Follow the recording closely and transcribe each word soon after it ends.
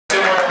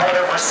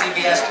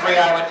CBS 3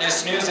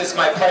 Eyewitness News. It's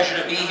my pleasure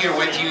to be here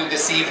with you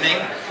this evening.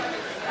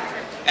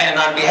 And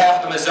on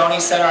behalf of the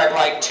Mazzoni Center, I'd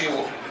like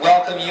to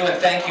welcome you and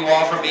thank you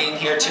all for being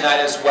here tonight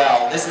as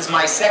well. This is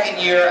my second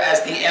year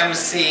as the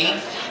MC,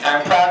 and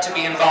I'm proud to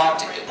be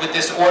involved with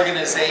this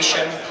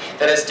organization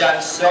that has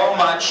done so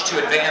much to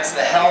advance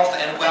the health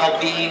and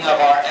well-being of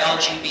our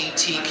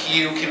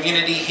LGBTQ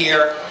community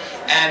here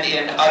and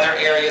in other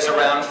areas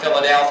around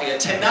Philadelphia.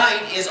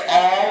 Tonight is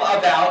all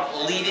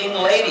about leading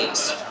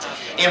ladies.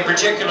 In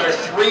particular,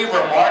 3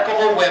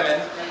 remarkable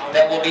women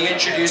that we'll be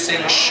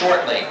introducing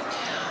shortly.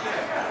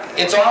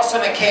 It's also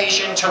an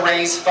occasion to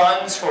raise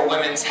funds for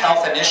Women's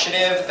Health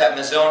Initiative that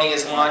Mazzoni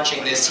is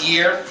launching this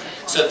year.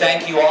 So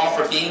thank you all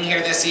for being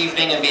here this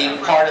evening and being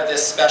part of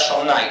this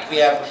special night. We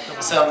have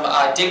some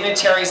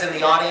dignitaries in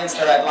the audience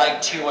that I'd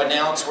like to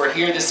announce. We're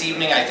here this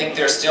evening. I think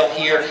they're still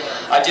here.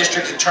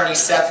 District Attorney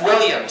Seth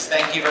Williams,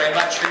 thank you very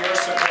much for your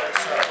support,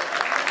 sir.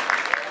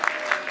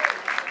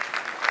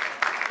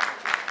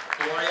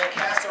 Gloria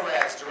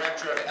Casares,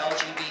 Director of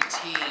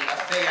LGBT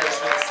Affairs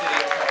for the City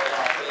of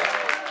Philadelphia.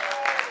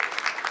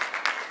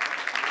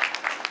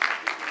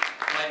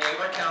 My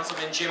neighbor,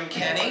 Councilman Jim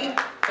Kenney,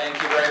 thank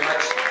you very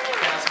much,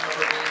 Councilman,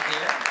 for being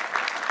here.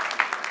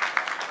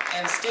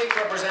 And State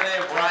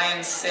Representative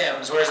Brian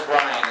Sims. Where's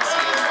Brian? Is he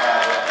in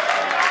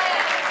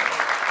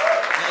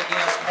making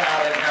us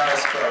proud in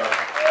Harrisburg.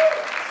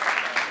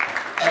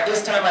 At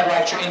this time, I'd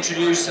like to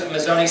introduce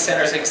Mazzoni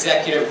Center's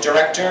Executive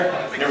Director,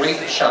 Nurit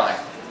Shein.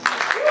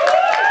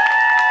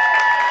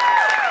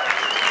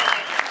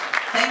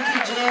 Thank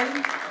you,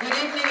 Jim. Good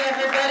evening,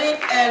 everybody,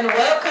 and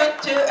welcome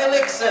to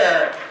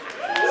Elixir.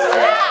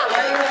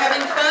 Are you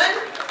having fun?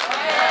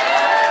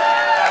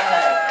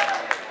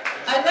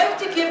 I'd like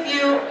to give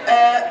you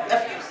a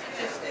few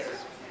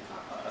statistics.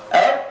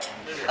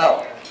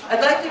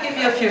 I'd like to give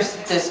you a few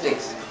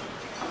statistics.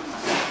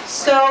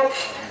 So,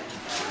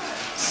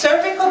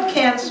 cervical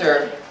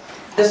cancer,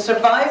 the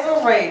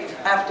survival rate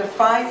after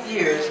 5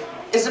 years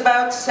is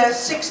about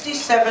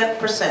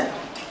 67%.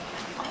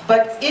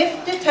 But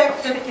if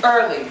detected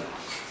early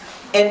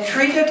and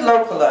treated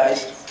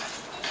localized,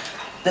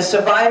 the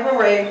survival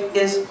rate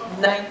is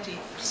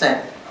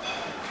 90%.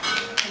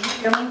 Can you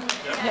hear me?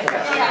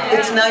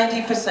 It's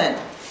 90%.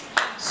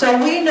 So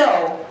we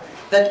know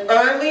that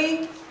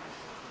early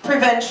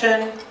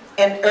prevention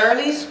and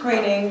early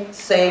screening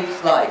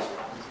saves life.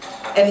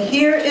 And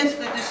here is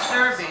the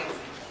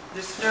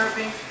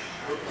disturbing,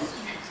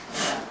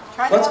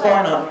 what's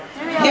going on?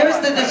 Here's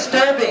the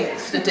disturbing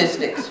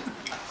statistics.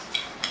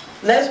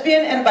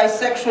 Lesbian and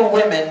bisexual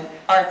women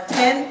are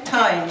 10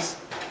 times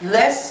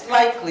less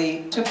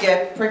likely to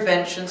get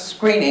prevention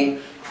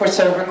screening for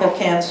cervical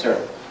cancer.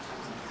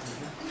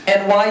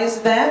 And why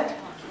is that?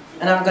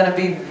 And I'm going to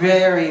be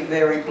very,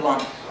 very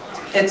blunt.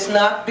 It's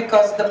not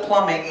because the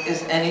plumbing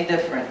is any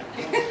different.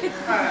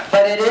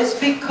 But it is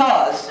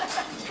because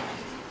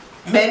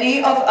many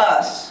of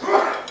us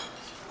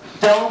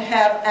don't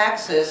have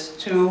access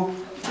to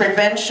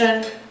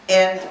prevention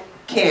and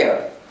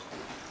care.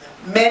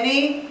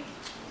 Many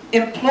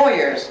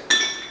employers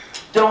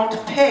don't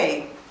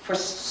pay for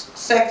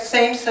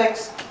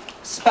same-sex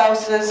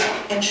spouses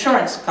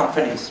insurance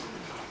companies.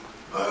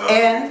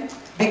 And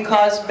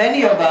because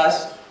many of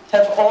us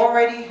have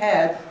already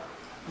had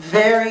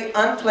very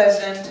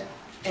unpleasant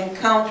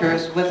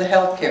encounters with the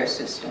healthcare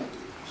system.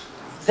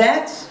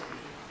 That's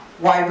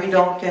why we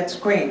don't get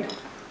screened.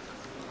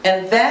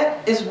 And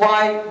that is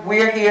why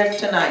we're here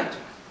tonight.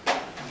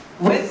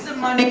 With the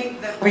money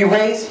that we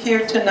raise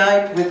here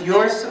tonight, with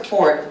your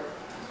support,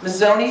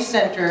 Mazzoni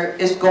Center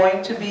is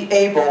going to be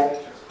able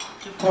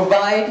to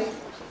provide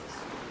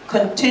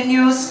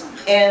continuous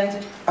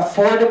and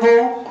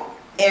affordable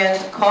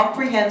and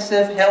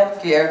comprehensive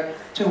health care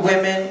to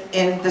women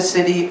in the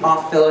city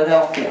of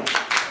Philadelphia. With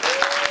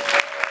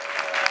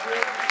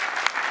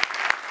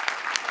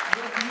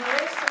your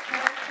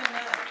support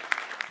tonight,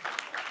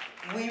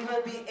 we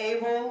will be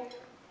able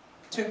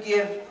to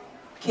give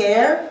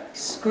care,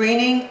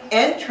 screening,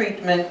 and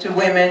treatment to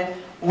women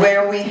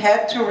where we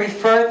had to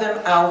refer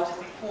them out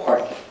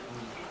before.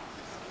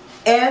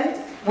 And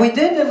we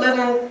did a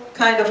little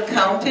kind of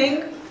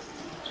counting,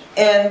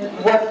 and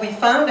what we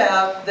found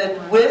out that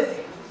with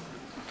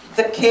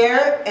the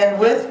care and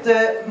with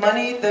the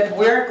money that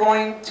we're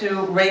going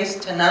to raise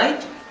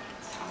tonight,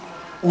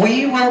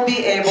 we will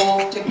be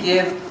able to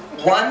give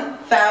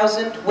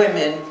 1,000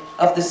 women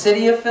of the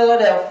city of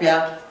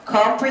Philadelphia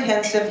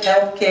comprehensive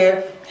health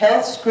care,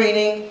 health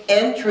screening,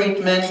 and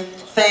treatment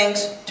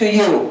thanks to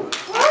you. 1,000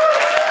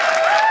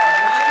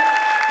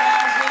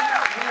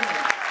 women.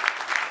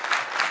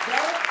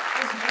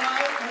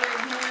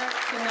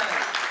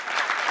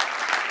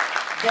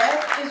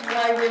 That is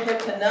why we're here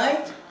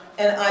tonight,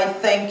 and I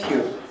thank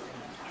you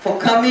for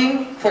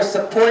coming, for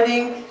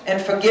supporting,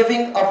 and for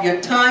giving of your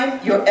time,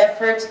 your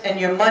efforts, and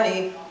your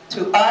money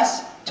to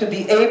us to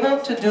be able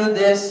to do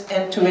this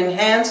and to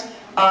enhance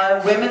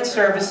our women's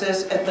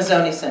services at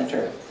Mazzoni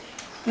Center.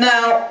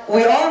 Now,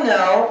 we all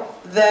know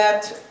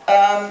that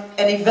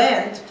an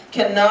event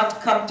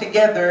cannot come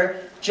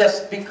together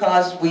just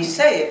because we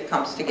say it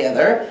comes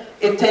together.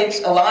 It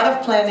takes a lot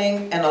of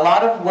planning and a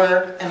lot of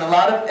work and a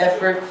lot of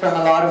effort from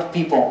a lot of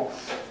people.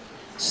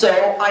 So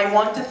I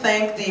want to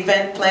thank the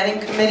event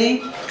planning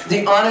committee,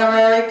 the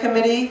honorary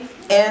committee,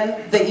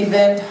 and the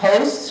event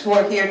hosts who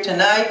are here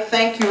tonight.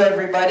 Thank you,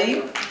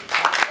 everybody. Special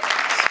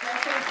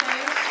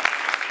thanks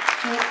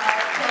to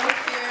our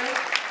co-chairs,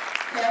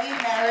 Kelly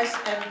Harris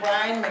and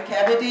Brian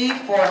McCavity,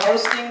 for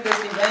hosting this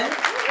event.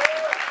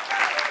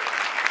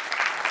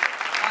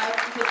 I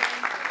thank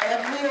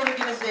every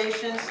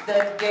organization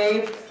that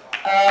gave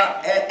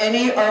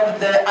any of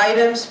the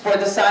items for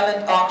the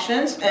silent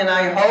auctions, and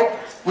I hope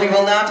we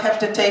will not have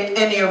to take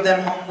any of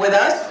them home with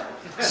us.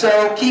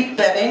 So keep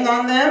betting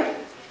on them.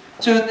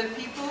 To the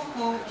people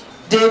who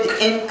did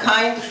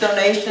in-kind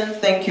donation,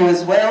 thank you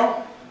as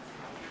well.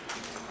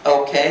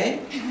 Okay.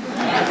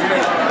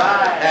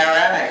 All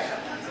right.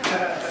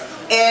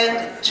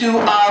 And to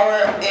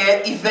our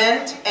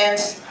event and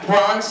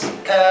bronze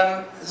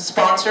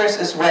sponsors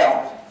as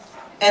well.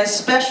 And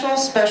special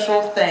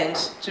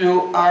thanks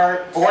to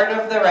our board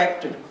of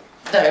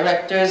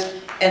directors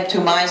and to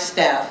my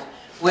staff.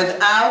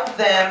 Without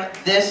them,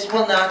 this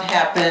will not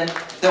happen.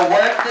 The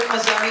work that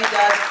Mazzoni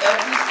does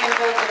every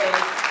single day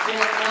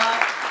will not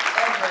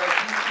ever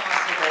be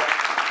possible.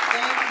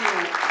 Thank you.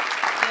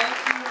 Thank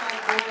you, my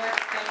board.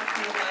 Thank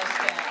you, my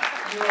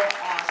staff. You are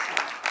awesome.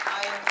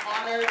 I am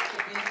honored to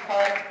be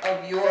part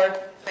of your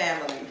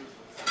family.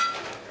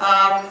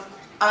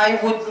 I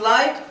would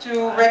like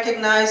to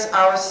recognize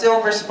our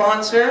silver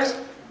sponsors,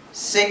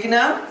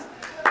 Cigna,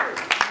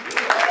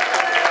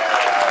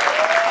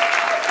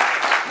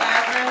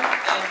 Catherine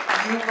and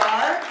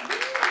Uvar,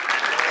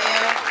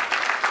 and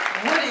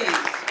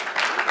Woody's.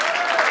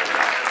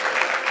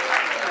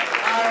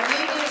 Our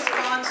media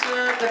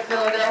sponsor, the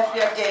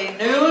Philadelphia Gay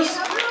News,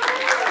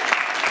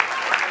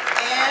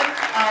 and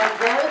our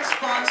gold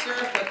sponsor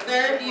for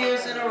 3rd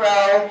years in a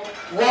row,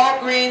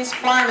 Walgreens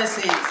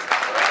Pharmacies.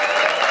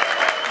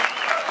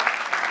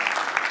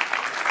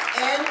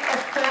 And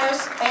of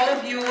course, all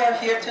of you are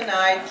here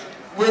tonight.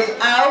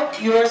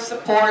 Without your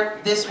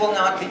support, this will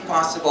not be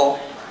possible.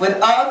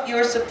 Without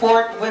your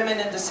support, women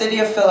in the city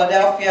of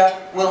Philadelphia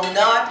will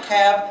not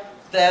have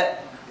the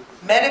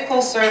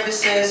medical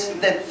services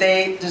that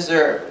they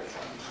deserve.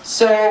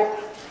 So,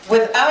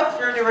 without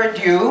further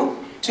ado,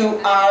 to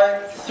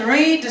our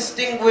 3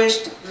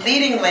 distinguished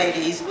leading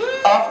ladies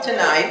of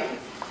tonight,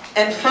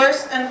 and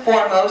first and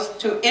foremost,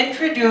 to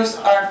introduce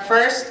our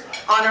first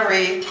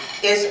honoree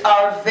is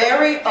our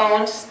very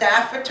own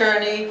staff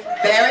attorney,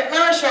 Barrett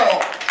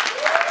Marshall.